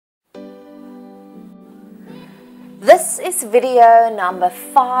This is video number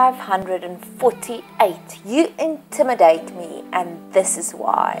 548. You intimidate me, and this is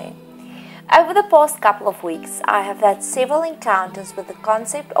why. Over the past couple of weeks, I have had several encounters with the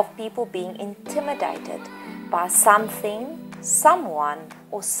concept of people being intimidated by something, someone,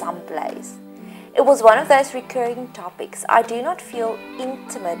 or someplace. It was one of those recurring topics. I do not feel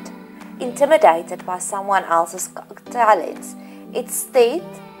intimidated by someone else's talents. Instead,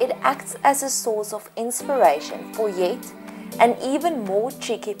 it acts as a source of inspiration for yet and even more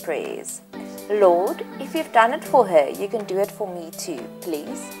cheeky prayers. Lord, if you've done it for her, you can do it for me too,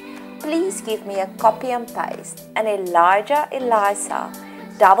 please. Please give me a copy and paste, an Elijah-Elisha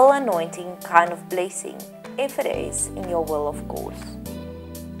double anointing kind of blessing, if it is in your will, of course.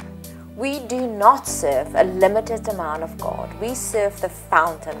 We do not serve a limited amount of God. We serve the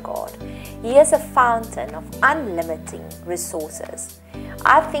fountain God. He is a fountain of unlimiting resources.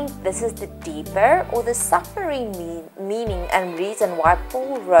 I think this is the deeper or the submarine meaning and reason why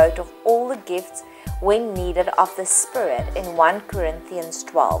Paul wrote of all the gifts when needed of the Spirit in 1 Corinthians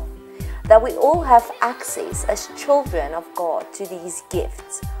 12. That we all have access as children of God to these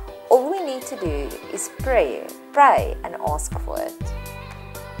gifts. All we need to do is pray and ask for it.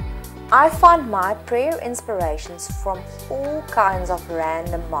 I find my prayer inspirations from all kinds of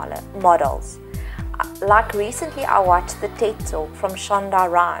random models. Like recently I watched the TED Talk from Shonda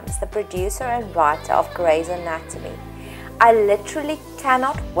Rhimes, the producer and writer of Grey's Anatomy. I literally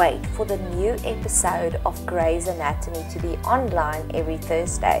cannot wait for the new episode of Grey's Anatomy to be online every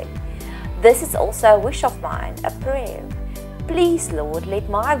Thursday. This is also a wish of mine, a prayer. Please, Lord, let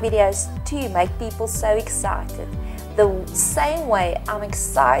my videos too make people so excited. The same way I'm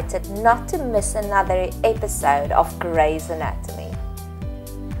excited not to miss another episode of Grey's Anatomy.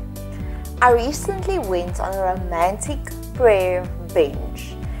 I recently went on a romantic prayer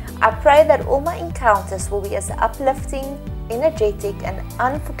binge. I pray that all my encounters will be as uplifting, energetic and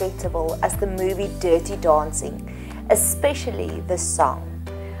unforgettable as the movie Dirty Dancing, especially the song.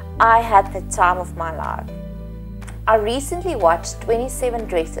 I had the time of my life. I recently watched 27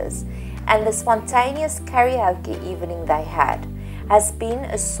 Dresses, and the spontaneous karaoke evening they had has been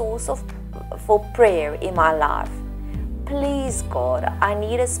a source for prayer in my life. Please God, I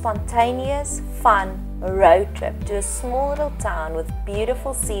need a spontaneous, fun road trip to a small little town with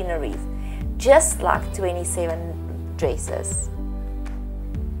beautiful scenery, just like 27 Dresses.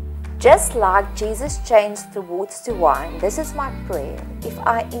 Just like Jesus changed the water to wine, this is my prayer. If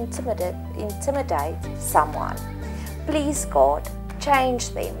I intimidate someone, please God,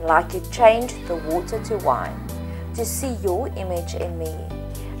 change them like you changed the water to wine, to see your image in me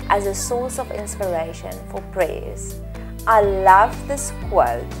as a source of inspiration for prayers. I love this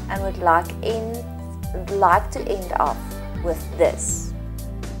quote and would like to end off with this.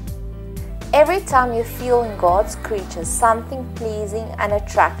 Every time you feel in God's creatures something pleasing and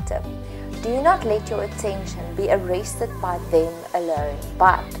attractive, do not let your attention be arrested by them alone,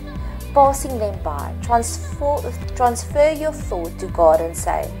 but passing them by, transfer your thought to God and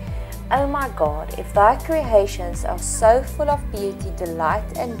say, "Oh my God, if thy creations are so full of beauty,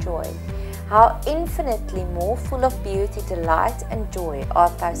 delight and joy, how infinitely more full of beauty, delight and joy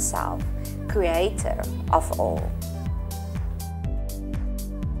art thou self, creator of all."